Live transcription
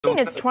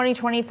Its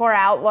 2024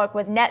 outlook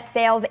with net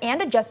sales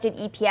and adjusted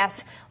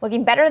EPS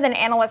looking better than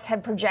analysts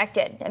had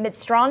projected amid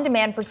strong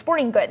demand for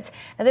sporting goods.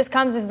 Now, this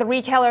comes as the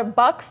retailer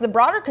bucks the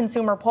broader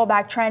consumer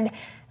pullback trend.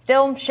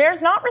 Still, shares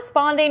not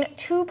responding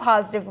too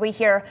positively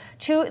here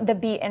to the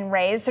beat and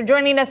raise. So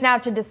joining us now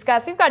to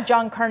discuss, we've got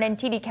John Kernan,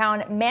 TD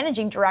Cowen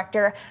Managing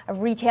Director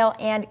of Retail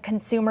and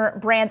Consumer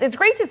Brands. It's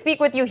great to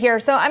speak with you here.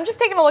 So I'm just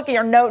taking a look at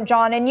your note,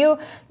 John, and you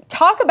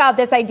talk about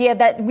this idea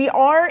that we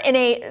are in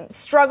a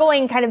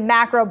struggling kind of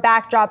macro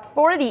backdrop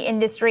for the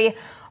industry.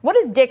 What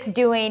is Dick's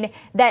doing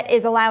that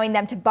is allowing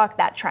them to buck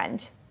that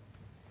trend?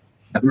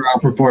 They're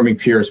outperforming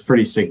peers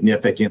pretty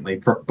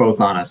significantly,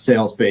 both on a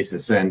sales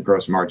basis and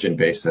gross margin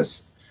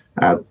basis.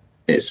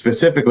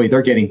 Specifically,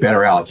 they're getting better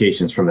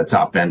allocations from the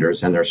top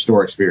vendors, and their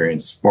store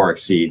experience far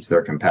exceeds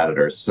their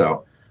competitors.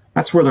 So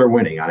that's where they're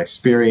winning on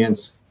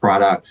experience,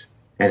 product,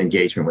 and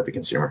engagement with the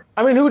consumer.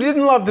 I mean, who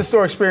didn't love the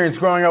store experience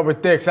growing up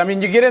with Dick's? I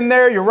mean, you get in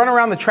there, you run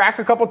around the track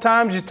a couple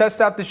times, you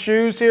test out the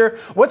shoes here.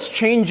 What's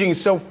changing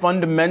so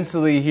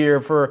fundamentally here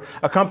for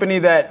a company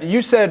that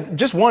you said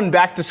just won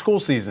back to school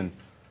season?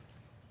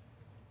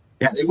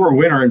 Yeah, they were a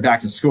winner in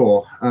back to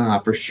school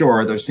for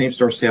sure. Their same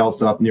store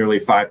sales up nearly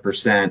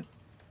 5%.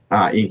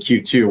 In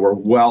Q2 were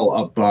well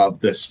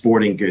above the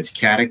sporting goods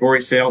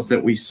category sales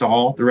that we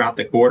saw throughout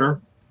the quarter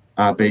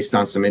based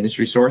on some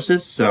industry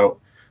sources.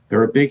 So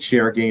they're a big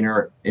share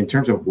gainer. In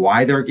terms of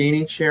why they're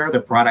gaining share,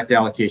 the product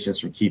allocations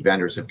from key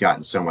vendors have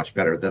gotten so much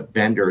better. The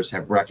vendors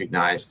have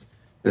recognized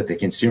that the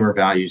consumer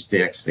values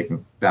Dick's, they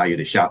can value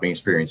the shopping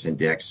experience in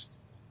Dick's,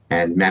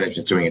 and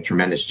management's doing a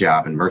tremendous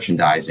job in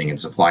merchandising and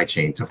supply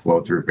chain to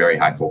flow through very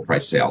high full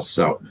price sales.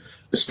 So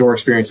the store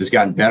experience has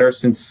gotten better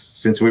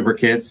since we were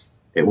kids.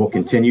 It will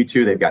continue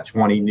to. They've got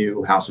 20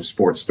 new House of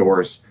Sport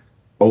stores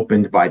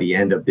opened by the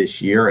end of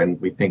this year, and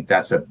we think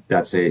that's a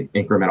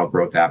incremental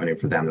growth avenue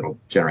for them that'll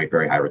generate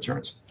very high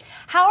returns.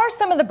 How are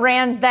some of the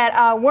brands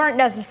that weren't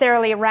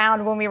necessarily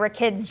around when we were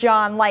kids,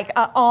 John, like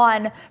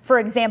On, for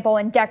example,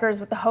 and Deckers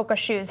with the Hoka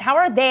shoes? How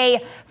are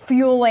they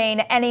fueling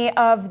any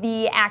of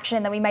the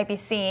action that we might be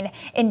seeing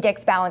in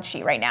Dick's balance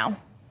sheet right now?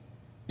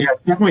 Yeah,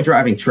 it's definitely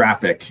driving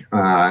traffic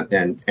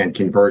and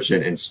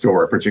conversion in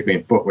store,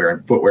 particularly in footwear.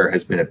 And footwear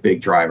has been a big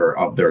driver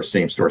of their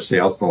same-store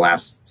sales the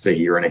last, say,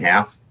 year and a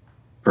half.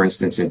 For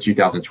instance, in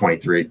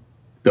 2023,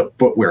 the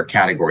footwear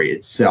category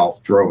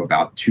itself drove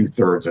about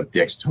 2/3 of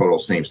Dick's total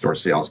same-store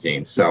sales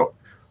gains. So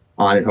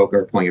On and Hoka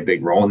are playing a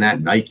big role in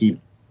that. Nike,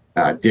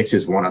 Dick's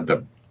is one of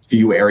the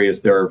few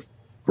areas they're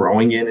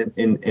growing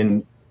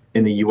in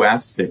the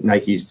U.S. That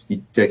Nike's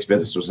Dick's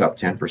business was up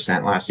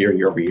 10% last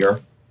year over year.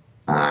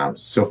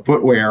 So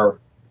footwear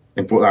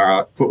and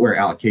footwear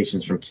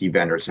allocations from key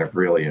vendors have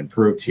really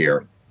improved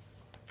here.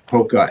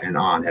 Hoka and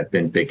On have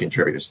been big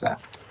contributors to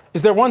that.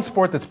 Is there one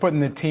sport that's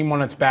putting the team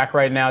on its back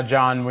right now,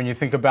 John, when you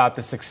think about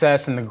the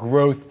success and the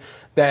growth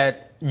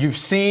that you've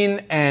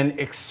seen and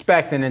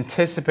expect and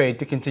anticipate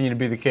to continue to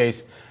be the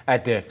case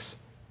at Dick's?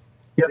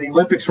 Yeah, the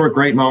Olympics were a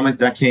great moment.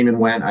 That came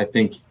and went. I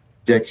think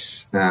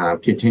Dick's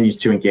continues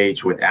to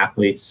engage with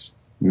athletes,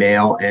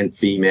 male and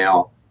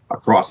female,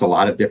 across a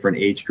lot of different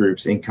age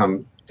groups,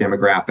 income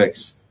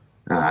demographics,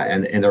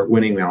 and they're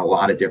winning in a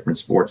lot of different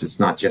sports.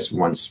 It's not just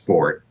one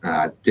sport.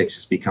 Dick's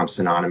has become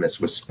synonymous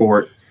with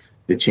sport,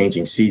 the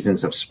changing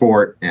seasons of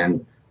sport,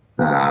 and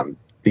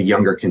the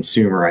younger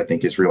consumer, I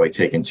think, is really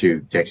taken to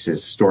Dick's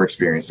store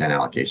experience and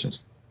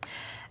allocations.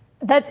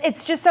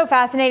 It's just so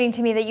fascinating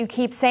to me that you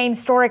keep saying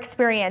store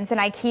experience,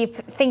 and I keep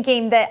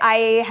thinking that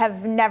I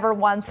have never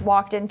once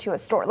walked into a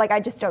store. Like,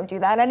 I just don't do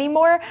that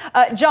anymore.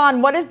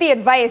 John, what is the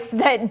advice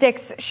that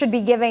Dick's should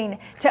be giving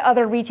to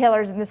other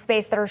retailers in the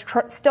space that are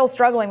still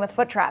struggling with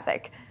foot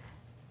traffic?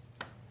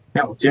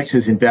 Now, Dick's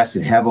has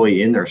invested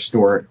heavily in their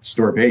store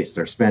base.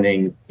 They're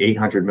spending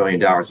 $800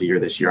 million a year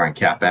this year on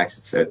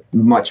CapEx.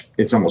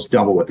 It's almost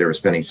double what they were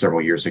spending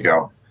several years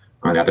ago.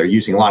 Now they're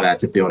using a lot of that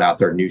to build out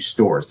their new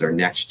stores, their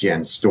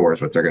next-gen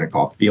stores, what they're going to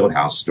call field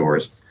house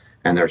stores,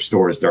 and their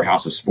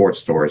House of Sport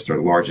stores,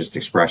 their largest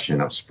expression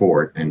of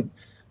sport. And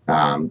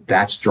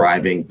that's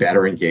driving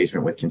better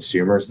engagement with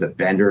consumers. The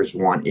vendors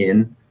want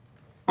in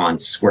on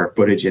square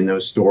footage in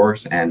those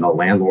stores, and the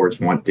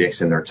landlords want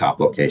Dick's in their top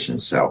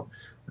locations. So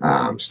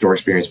store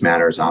experience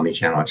matters,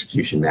 omni-channel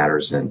execution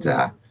matters,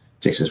 and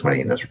Dick's is winning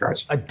in those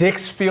regards. A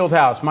Dick's Field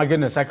House, my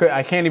goodness,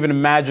 I can't even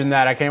imagine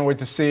that. I can't wait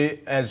to see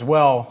as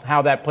well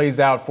how that plays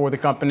out for the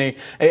company.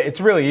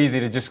 It's really easy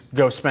to just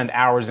go spend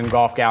hours in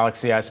Golf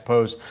Galaxy, I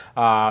suppose,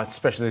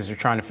 especially as you're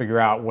trying to figure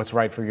out what's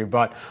right for you.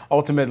 But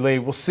ultimately,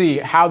 we'll see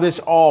how this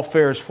all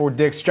fares for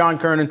Dick's. John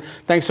Kernan,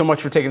 thanks so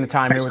much for taking the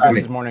time here with us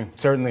this morning.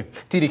 Certainly.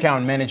 TD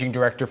Cowen, Managing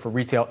Director for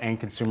Retail and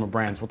Consumer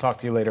Brands. We'll talk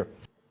to you later.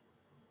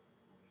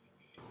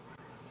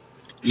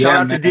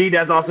 Shout out to D,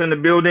 that's also in the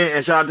building,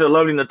 and shout out to the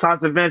lovely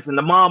Natasha Vincent,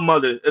 the mom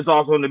mother is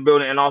also in the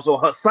building, and also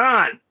her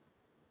son.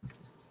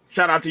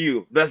 Shout out to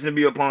you. Blessing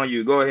be upon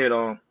you. Go ahead,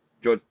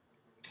 George.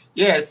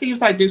 Yeah, it seems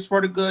like Dick's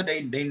pretty good.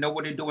 They know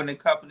what they're doing in the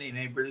company, and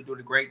they really do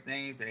the great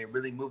things, and they're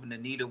really moving the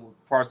needle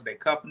with parts of their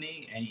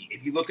company. And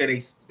if you look at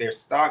their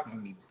stock,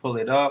 when you pull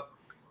it up,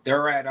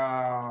 They're at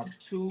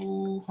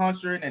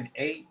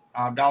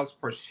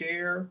 $208 per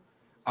share.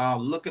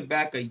 Looking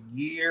back a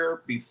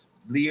year the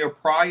year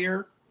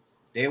prior,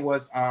 there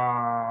was hold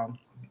on,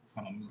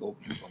 let me go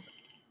back.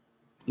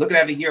 Looking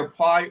at a year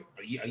prior,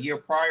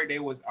 they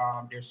was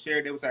their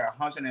share they was at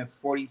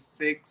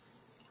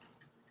 $146.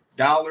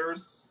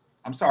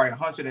 I'm sorry,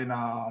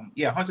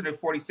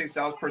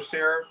 $146 per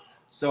share.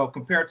 So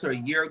compared to a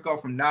year ago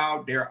from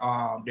now, they're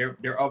up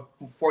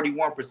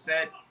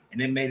 41%,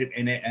 and it made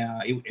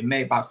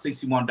about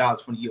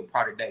 $61 from the year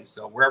prior day.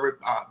 So wherever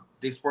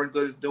Dick's Sporting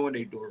Goods is doing,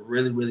 they do it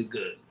really really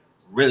good,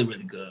 really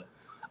really good.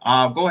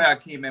 Go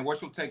ahead, Keem, man.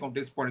 What's your take on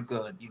Dick's Sporting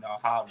Goods? You know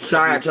how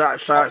Shout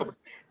also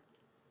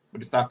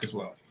with the stock as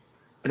well.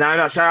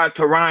 shout out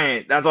to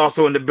Ryan. That's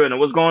also in the building.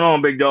 What's going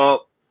on, big dog?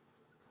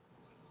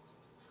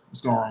 What's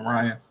going on,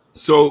 Ryan?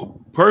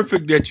 So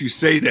perfect that you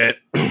say that.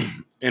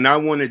 And I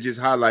want to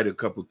just highlight a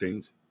couple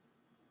things.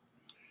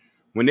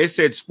 When they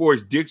said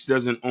sports, Dick's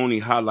doesn't only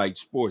highlight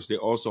sports, they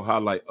also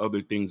highlight other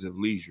things of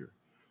leisure.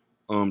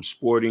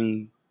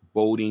 Sporting,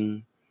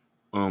 boating,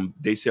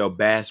 they sell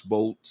bass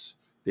boats,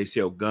 they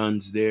sell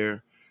guns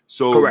there.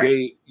 So Correct.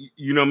 they,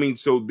 you know what I mean?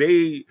 So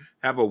they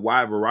have a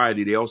wide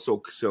variety. They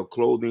also sell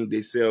clothing,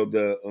 they sell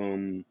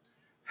the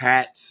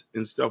hats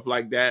and stuff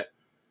like that.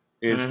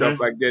 And stuff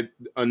Mm-hmm. like that.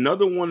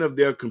 Another one of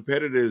their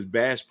competitors,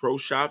 Bass Pro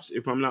Shops,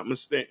 if I'm not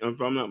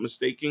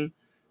mistaken,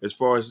 as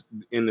far as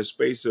in the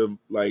space of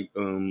like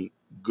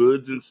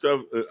goods and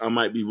stuff, I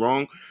might be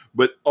wrong,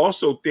 but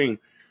also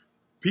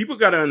people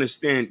got to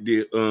understand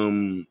the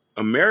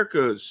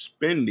America's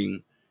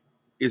spending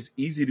is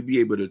easy to be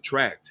able to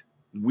track.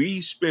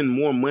 We spend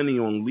more money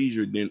on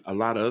leisure than a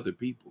lot of other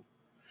people.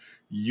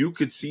 You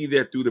could see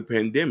that through the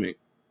pandemic,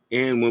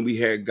 and when we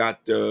had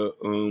got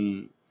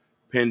the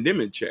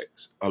pandemic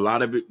checks, a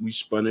lot of it we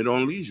spun it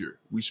on leisure.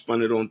 We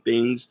spun it on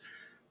things,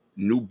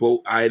 new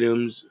boat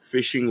items,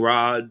 fishing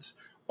rods,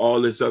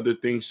 all this other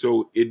thing.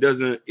 So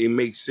it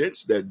makes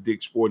sense that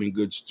Dick's Sporting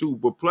Goods too.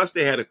 But plus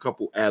they had a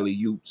couple alley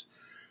oops.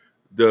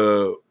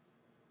 The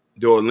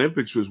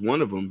Olympics was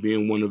one of them,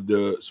 being one of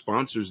the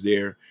sponsors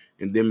there,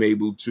 and them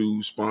able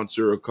to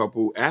sponsor a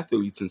couple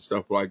athletes and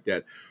stuff like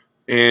that.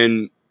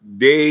 And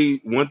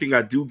one thing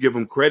I do give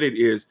them credit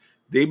is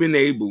they've been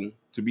able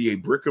to be a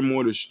brick and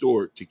mortar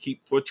store to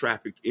keep foot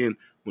traffic in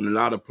when a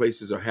lot of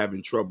places are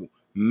having trouble.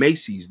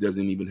 Macy's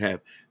doesn't even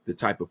have the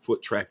type of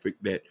foot traffic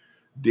that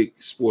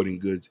Dick's Sporting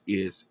Goods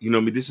is. You know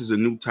what I mean? This is a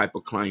new type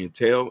of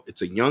clientele.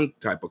 It's a young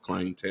type of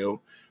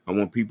clientele. I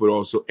want people to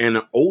also, and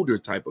an older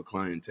type of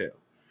clientele.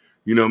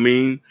 You know what I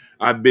mean?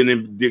 I've been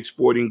in Dick's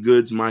Sporting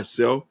Goods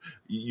myself.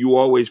 You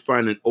always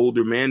find an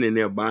older man in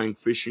there buying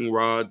fishing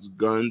rods,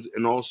 guns,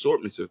 and all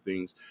sorts of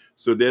things.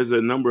 So there's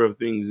a number of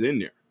things in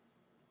there.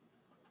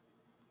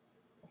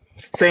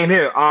 Same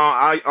here.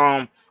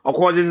 Of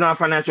course, this is not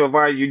financial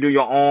advice. You do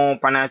your own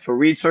financial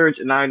research,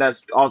 and now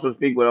that's also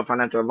speak with a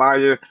financial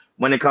advisor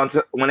when it comes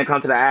to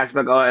the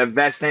aspect of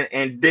investing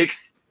in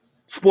Dick's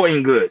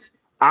Sporting Goods.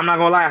 I'm not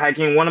gonna lie,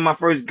 Hakeem. One of my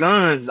first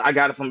guns, I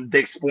got it from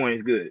Dick's Sporting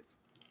Goods.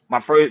 My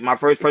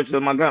first purchase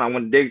of my gun, I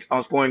went to Dick's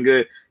Sporting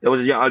Goods. There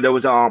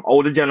was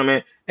older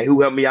gentleman, and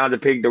who helped me out to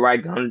pick the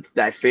right gun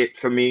that fit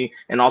for me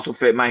and also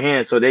fit my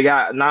hand. So they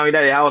got not only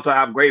that, they also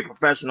have great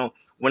professional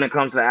when it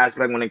comes to the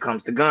aspect when it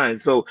comes to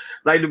guns. So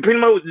like pretty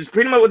much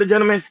what the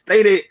gentleman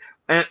stated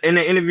in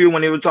the interview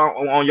when he was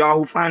talking on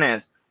Yahoo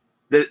Finance.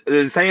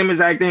 The same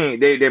exact thing.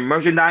 They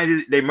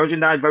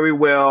merchandise very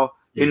well.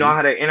 They know Mm-hmm.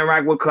 how to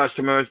interact with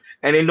customers,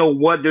 and they know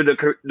what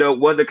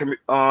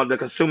the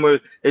consumer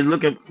is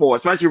looking for.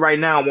 Especially right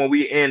now when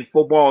we in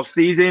football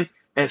season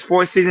and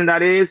sports season,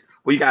 that is,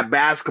 where you got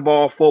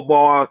basketball,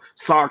 football,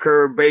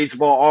 soccer,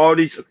 baseball, all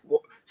these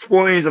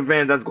sporting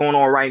events that's going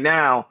on right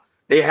now.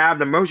 They have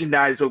the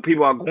merchandise, so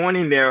people are going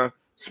in there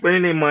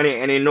spending their money,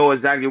 and they know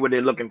exactly what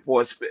they're looking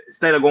for.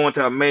 Instead of going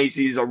to a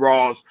Macy's or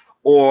Ross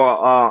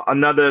or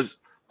another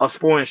a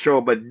sporting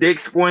show, but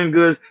Dick's Sporting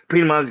Goods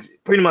pretty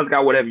much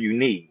got whatever you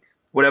need,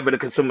 whatever the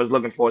consumer is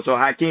looking for. So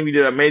Hakeem, you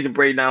did an amazing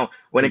breakdown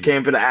when it Mm-hmm.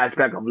 came to the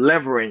aspect of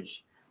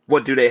leverage.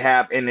 What do they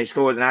have in their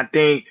stores? And I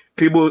think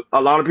a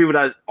lot of people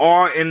that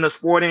are in the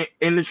sporting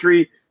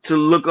industry, to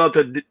look up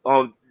to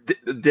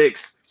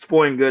Dick's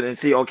Sporting Goods and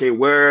see, okay,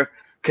 where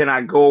can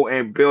I go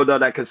and build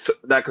up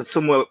that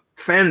consumer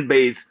fan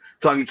base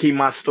so I can keep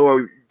my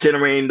store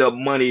generating the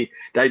money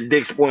that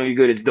Dick's Sporting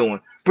Goods is doing.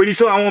 Pretty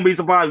soon, I won't be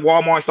surprised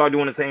Walmart start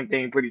doing the same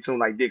thing pretty soon,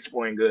 like Dick's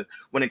Sporting Goods,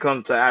 when it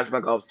comes to the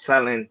aspect of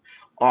selling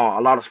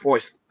a lot of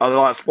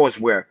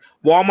sportswear.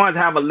 Walmart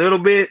have a little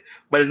bit,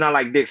 but it's not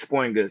like Dick's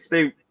Sporting Goods.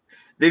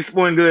 Dick's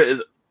Sporting Goods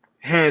is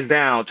hands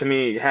down to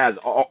me has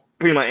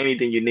pretty much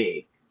anything you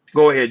need.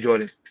 Go ahead,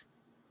 Jordan.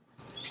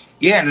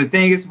 Yeah, and the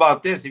thing is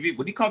about this,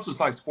 when it comes to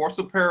like sports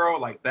apparel,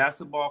 like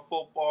basketball,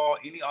 football,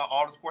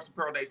 all the sports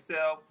apparel they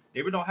sell, they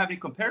really don't have any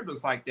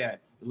competitors like that.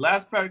 The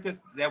last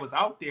competitors that was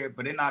out there,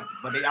 they went out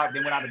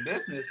of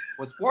business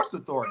was Sports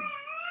Authority.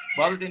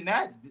 But other than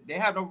that, they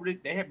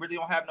really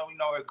don't have no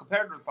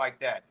competitors like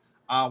that.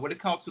 When it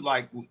comes to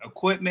like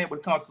equipment, when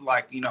it comes to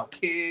like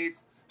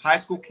kids, high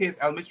school kids,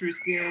 elementary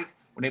kids,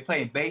 when they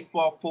play in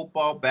baseball,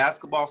 football,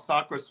 basketball,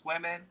 soccer,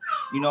 swimming,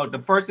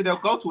 the first thing they'll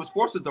go to is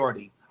Sports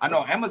Authority. I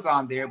know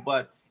Amazon there,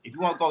 but if you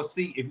want to go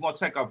see, if you want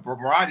to check out a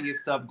variety of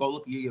stuff, go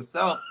look at it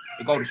yourself,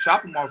 and go to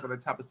shopping malls or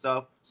that type of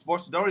stuff.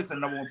 Sports Authority is the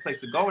number one place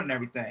to go and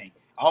everything.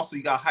 Also,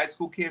 you got high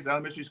school kids,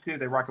 elementary kids.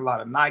 They rock a lot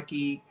of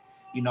Nike,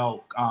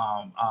 Reeboks,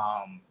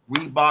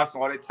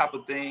 all that type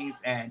of things.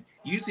 And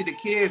usually the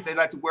kids, they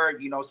like to wear,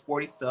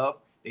 sporty stuff.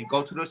 They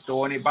go to the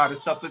store and they buy the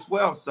stuff as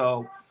well.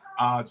 So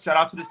shout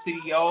out to the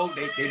CEO.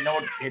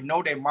 They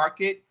know their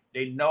market.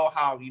 They know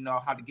how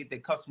to get their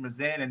customers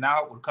in and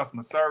out with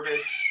customer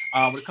service.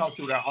 When it comes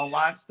to their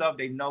online stuff,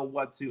 they know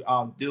what to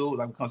do. Like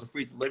when it comes to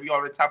free delivery,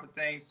 all that type of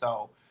thing.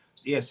 So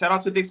yeah, shout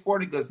out to Dick's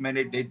Sporting Goods, man.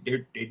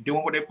 They're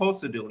doing what they're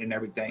supposed to do and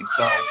everything.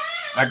 So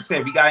like I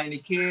said, if you got any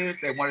kids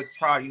that want to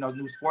try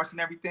new sports and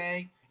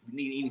everything, if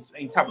you need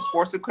any type of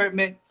sports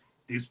equipment,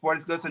 Dick's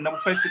Sporting Goods is the number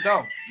place to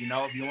go.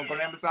 If you want to go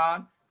to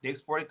Amazon, Dick's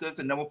Sporting Goods is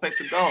the number place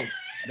to go.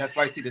 And that's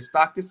why you see the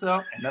stock is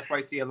up, and that's why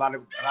you see a lot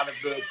of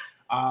good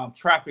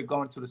traffic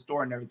going to the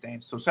store and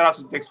everything. So shout out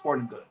to Dick's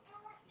Sporting Goods.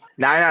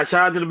 Now,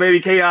 shout out to the baby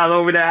Chaos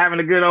over there having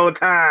a good old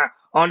time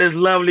on this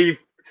lovely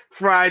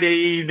Friday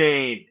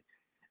evening.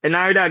 And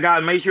now that,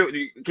 guys, make sure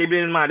you keep it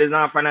in mind. It's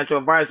not a financial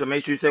advisor. So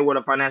make sure you say with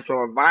a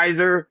financial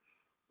advisor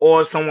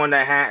or someone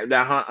that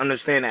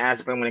understand the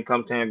aspect when it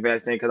comes to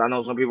investing. Because I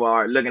know some people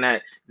are looking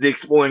at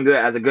Dick's Sporting Goods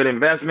as a good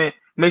investment.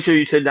 Make sure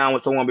you sit down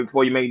with someone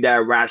before you make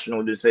that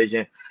rational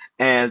decision.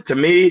 And to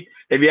me,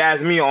 if you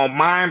ask me on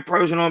my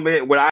personal bit, what I